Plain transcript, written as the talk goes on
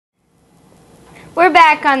We're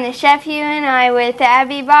back on the Chef You and I with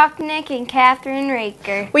Abby Bochenek and Kathryn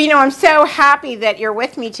Raaker. Well, you know, I'm so happy that you're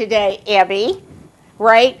with me today, Abby,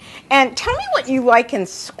 right? And tell me what you like in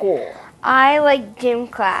school. I like gym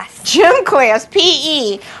class. Gym class,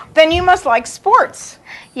 PE. Then you must like sports.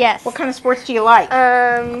 Yes. What kind of sports do you like?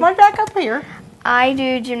 Come on back up here. I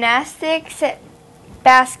do gymnastics,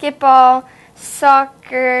 basketball,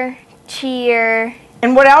 soccer, cheer.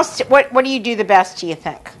 And what else? What do you do the best, do you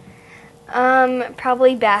think?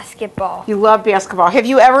 Probably basketball. You love basketball. Have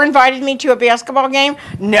you ever invited me to a basketball game?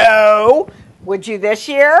 No. Would you this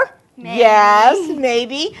year? Maybe. Yes,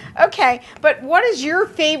 maybe. Okay, but what is your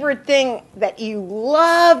favorite thing that you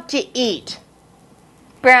love to eat?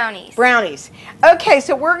 Brownies. Brownies. Okay,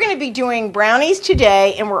 so we're going to be doing brownies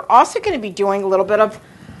today, and we're also going to be doing a little bit of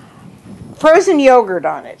frozen yogurt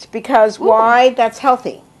on it, because why? That's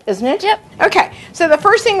healthy, isn't it? Yep. Okay, so the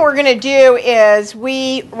first thing we're going to do is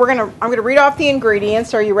I'm going to read off the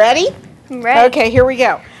ingredients. Are you ready? I'm ready. Okay, here we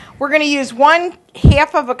go. We're going to use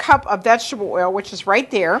 1/2 of a cup of vegetable oil, which is right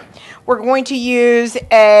there. We're going to use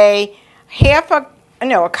a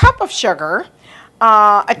cup of sugar,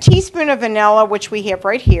 a teaspoon of vanilla, which we have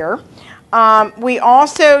right here. We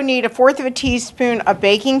also need 1/4 of a teaspoon of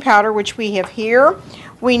baking powder, which we have here.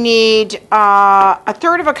 We need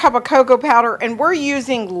 1/3 of a cup of cocoa powder, and we're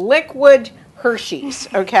using liquid Hershey's,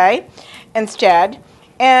 okay, instead.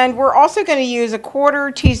 And we're also going to use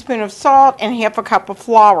 1/4 teaspoon of salt and 1/2 cup of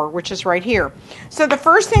flour, which is right here. So the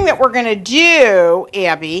first thing that we're going to do,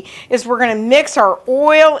 Abby, is we're going to mix our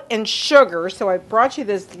oil and sugar. So I brought you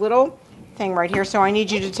this little thing right here. So I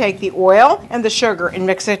need you to take the oil and the sugar and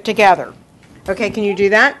mix it together. Okay, can you do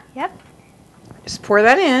that? Yep. Just pour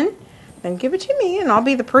that in, then give it to me, and I'll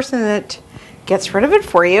be the person that gets rid of it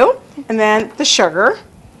for you. And then the sugar.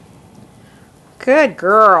 Good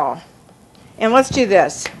girl. And let's do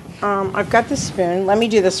this. I've got the spoon. Let me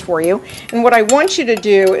do this for you. And what I want you to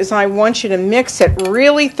do is I want you to mix it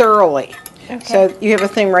really thoroughly. Okay. So you have a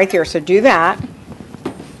thing right there. So do that.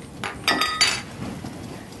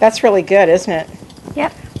 That's really good, isn't it?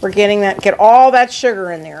 Yep. We're getting that. Get all that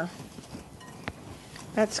sugar in there.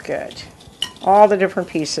 That's good. All the different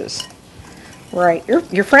pieces. Right.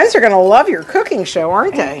 Your friends are going to love your cooking show,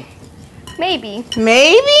 aren't they? Maybe.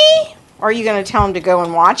 Maybe? Are you going to tell them to go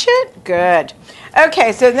and watch it? Good.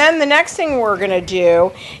 Okay, so then the next thing we're going to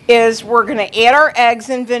do is we're going to add our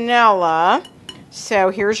eggs and vanilla.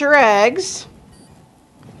 So here's your eggs.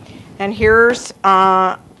 And here's,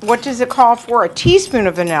 what does it call for? A teaspoon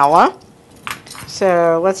of vanilla.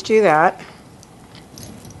 So let's do that.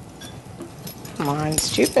 Come on,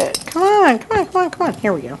 stupid. Come on, come on, come on, come on.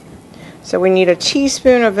 Here we go. So we need a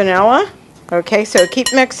teaspoon of vanilla. Okay, so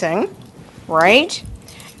keep mixing, right?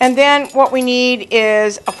 And then what we need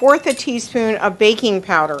is 1/4 a teaspoon of baking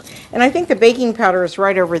powder. And I think the baking powder is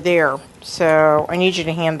right over there. So I need you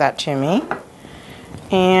to hand that to me.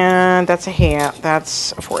 And that's a 1/2.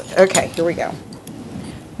 That's 1/4. Okay, here we go.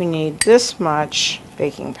 We need this much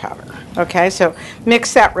baking powder. Okay, so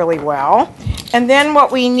mix that really well. And then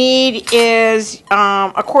what we need is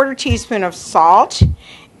 1/4 teaspoon of salt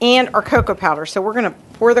and our cocoa powder. So we're going to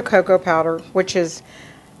pour the cocoa powder, which is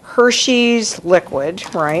Hershey's liquid,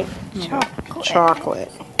 right?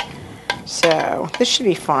 Chocolate. So this should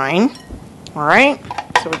be fine. All right,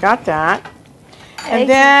 so we got that. And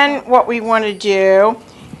then what we want to do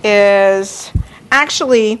is,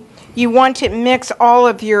 actually, you want to mix all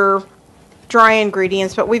of your dry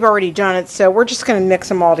ingredients, but we've already done it, so we're just going to mix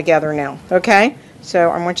them all together now, okay? So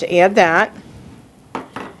I want to add that.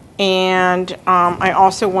 And I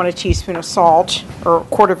also want a teaspoon of salt, or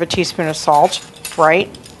 1/4 of a teaspoon of salt, right?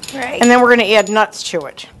 Right. And then we're going to add nuts to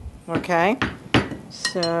it, okay?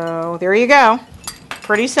 So there you go.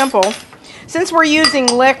 Pretty simple. Since we're using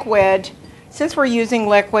liquid,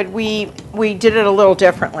 we did it a little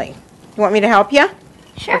differently. You want me to help you?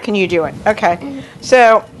 Sure. Or can you do it? Okay.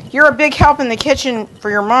 So you're a big help in the kitchen for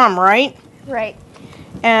your mom, right? Right.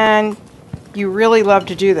 And you really love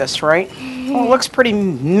to do this, right? Well, it looks pretty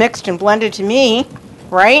mixed and blended to me,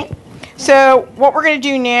 right? So what we're going to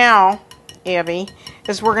do now, Abby,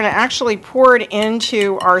 is we're going to actually pour it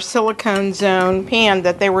into our silicone zone pan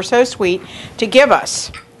that they were so sweet to give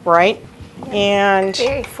us, right? And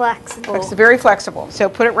Very flexible. it's very flexible. So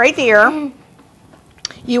put it right there.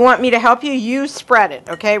 You want me to help you? You spread it,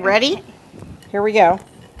 okay? Ready? Okay. Here we go.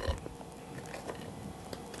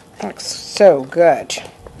 Looks so good.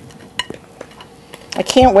 I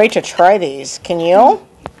can't wait to try these. Can you?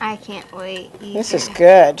 I can't wait either. This is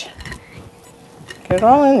good. Get it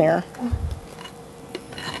all in there.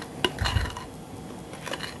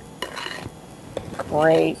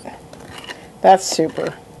 Great. That's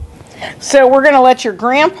super. So we're going to let your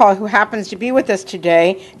grandpa, who happens to be with us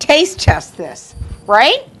today, taste test this,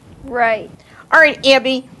 right? Right. All right,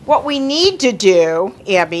 Abby, what we need to do,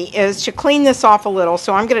 Abby, is to clean this off a little.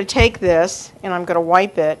 So I'm going to take this and I'm going to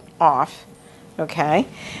wipe it off, okay?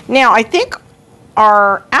 Now, I think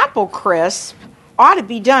our apple crisp ought to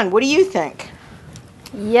be done. What do you think?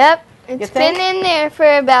 Yep. It's been in there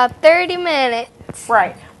for about 30 minutes.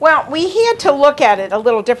 Right. Well, we had to look at it a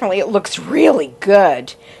little differently. It looks really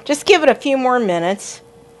good. Just give it a few more minutes,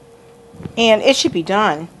 and it should be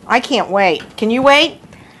done. I can't wait. Can you wait?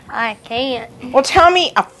 I can't. Well, tell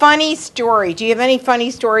me a funny story. Do you have any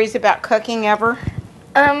funny stories about cooking ever?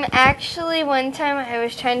 Actually, one time I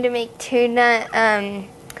was trying to make tuna,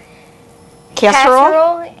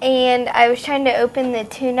 Casserole? And I was trying to open the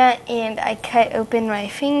tuna, and I cut open my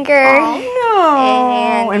finger.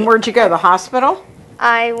 Oh, no. And where'd you go, the hospital?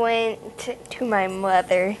 I went to my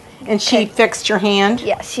mother. And she fixed your hand?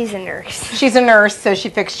 Yeah, she's a nurse. She's a nurse, so she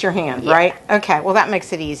fixed your hand, yeah. Right? Okay, well, that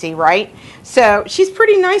makes it easy, right? So she's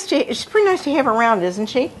pretty nice to have around, isn't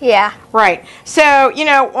she? Yeah. Right. So, you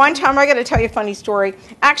know, one time I got to tell you a funny story.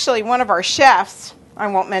 Actually, one of our chefs, I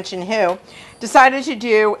won't mention who, decided to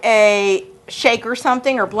do a shake or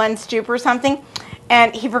something, or blend soup or something,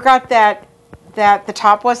 and he forgot that the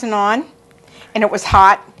top wasn't on, and it was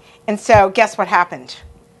hot, and so guess what happened?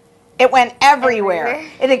 It went everywhere.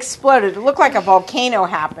 It exploded. It looked like a volcano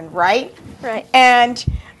happened, right? Right. And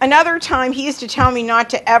another time, he used to tell me not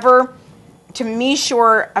to ever, to be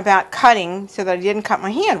sure about cutting so that I didn't cut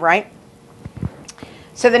my hand, right?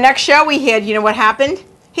 So the next show we had, you know what happened?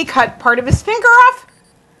 He cut part of his finger off.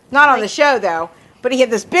 Not on the show, though. But he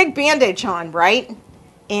had this big bandage on, right?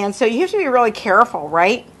 And so you have to be really careful,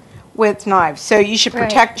 right, with knives. So you should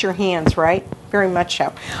protect your hands, right? Very much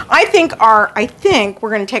so. I think we're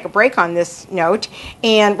going to take a break on this note,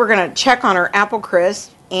 and we're going to check on our apple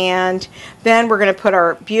crisp, and then we're going to put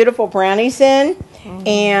our beautiful brownies in,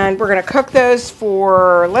 and we're going to cook those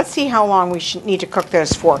for, let's see how long we need to cook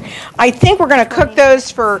those for. I think we're going to cook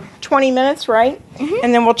those for 20 minutes, right?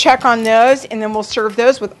 And then we'll check on those, and then we'll serve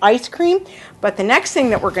those with ice cream. But the next thing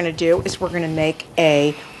that we're going to do is we're going to make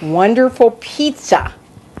a wonderful pizza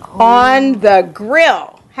on the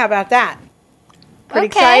grill. How about that? Pretty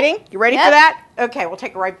exciting? You ready for that? Okay, we'll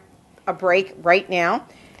take a break right now.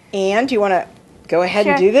 And do you want to go ahead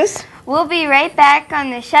and do this? We'll be right back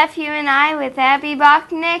on the Chef You and I with Abby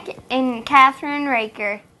Bochenek and Kathryn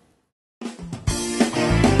Raaker.